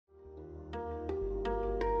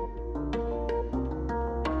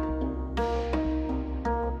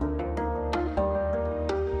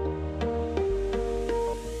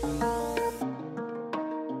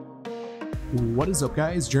What is up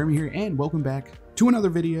guys, Jeremy here and welcome back to another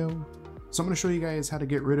video. So I'm going to show you guys how to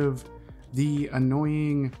get rid of the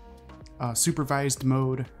annoying supervised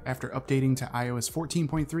mode after updating to iOS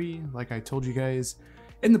 14.3 like I told you guys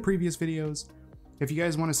in the previous videos. If you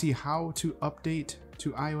guys want to see how to update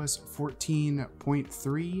to iOS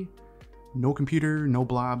 14.3, no computer, no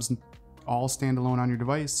blobs, all standalone on your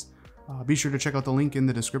device, be sure to check out the link in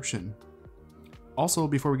the description. Also,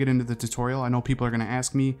 before we get into the tutorial, I know people are going to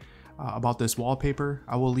ask me about this wallpaper.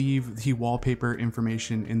 I will leave the wallpaper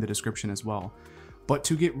information in the description as well. But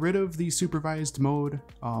to get rid of the supervised mode,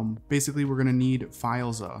 basically we're going to need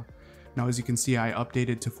Fileza. Now, as you can see, I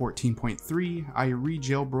updated to 14.3. I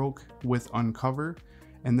re-jailbroke with Uncover,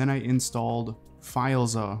 and then I installed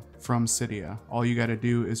Fileza from Cydia. All you got to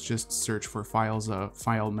do is just search for Fileza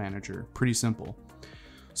File Manager. Pretty simple.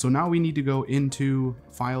 So now we need to go into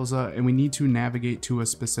Fileza and we need to navigate to a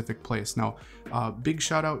specific place. Now, big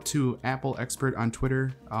shout out to Apple Expert on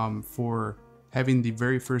Twitter for having the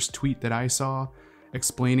very first tweet that I saw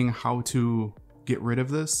explaining how to get rid of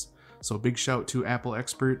this. So big shout to Apple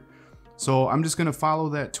Expert. So I'm just going to follow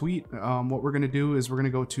that tweet. What we're going to do is we're going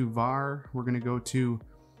to go to var. We're going to go to,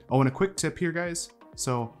 oh, and a quick tip here, guys.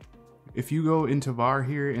 So if you go into var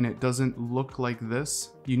here and it doesn't look like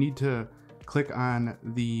this, you need to click on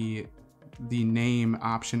the name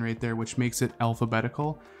option right there, which makes it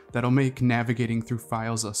alphabetical. That'll make navigating through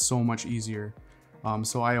Fileza so much easier.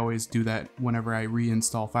 So I always do that whenever I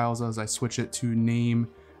reinstall Fileza, as I switch it to name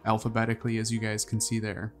alphabetically, as you guys can see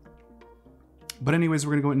there. But anyways,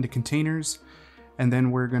 we're gonna go into containers, and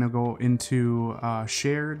then we're gonna go into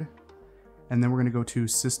shared, and then we're gonna go to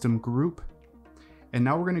SystemGroup. And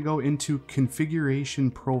now we're going to go into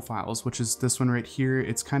configuration profiles, which is this one right here.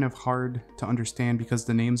 It's kind of hard to understand because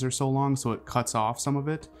the names are so long, so it cuts off some of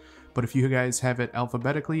it. But if you guys have it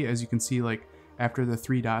alphabetically, as you can see, like after the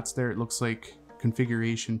 3 dots there, it looks like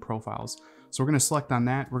configuration profiles. So we're going to select on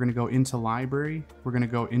that. We're going to go into library. We're going to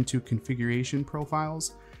go into configuration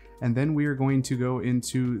profiles. And then we are going to go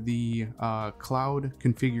into the cloud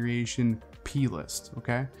configuration plist.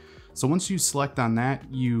 Okay. So once you select on that,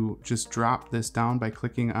 you just drop this down by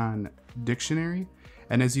clicking on dictionary.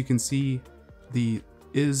 And as you can see, the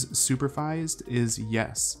isSupervised is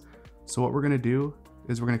yes. So what we're going to do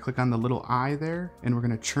is we're going to click on the little I there, and we're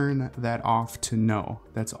going to turn that off to no.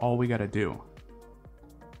 That's all we got to do.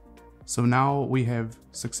 So now we have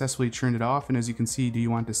successfully turned it off. And as you can see, do you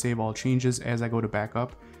want to save all changes? As I go to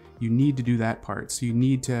backup, you need to do that part. So you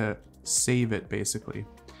need to save it basically.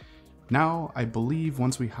 Now, I believe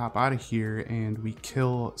once we hop out of here and we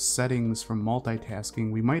kill settings from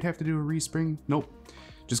multitasking, we might have to do a respring. Nope,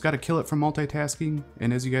 just got to kill it from multitasking.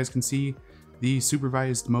 And as you guys can see, the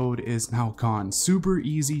supervised mode is now gone. Super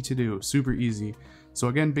easy to do, super easy. So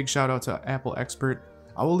again, big shout out to Apple Expert.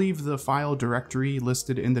 I will leave the file directory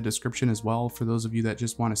listed in the description as well for those of you that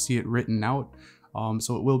just want to see it written out.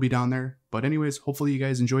 So it will be down there. But anyways, hopefully you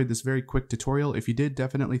guys enjoyed this very quick tutorial. If you did,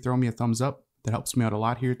 definitely throw me a thumbs up. That helps me out a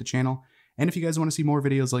lot here at the channel. And if you guys want to see more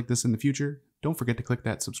videos like this in the future, don't forget to click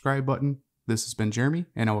that subscribe button. This has been Jeremy,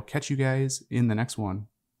 and I will catch you guys in the next one.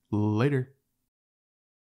 Later.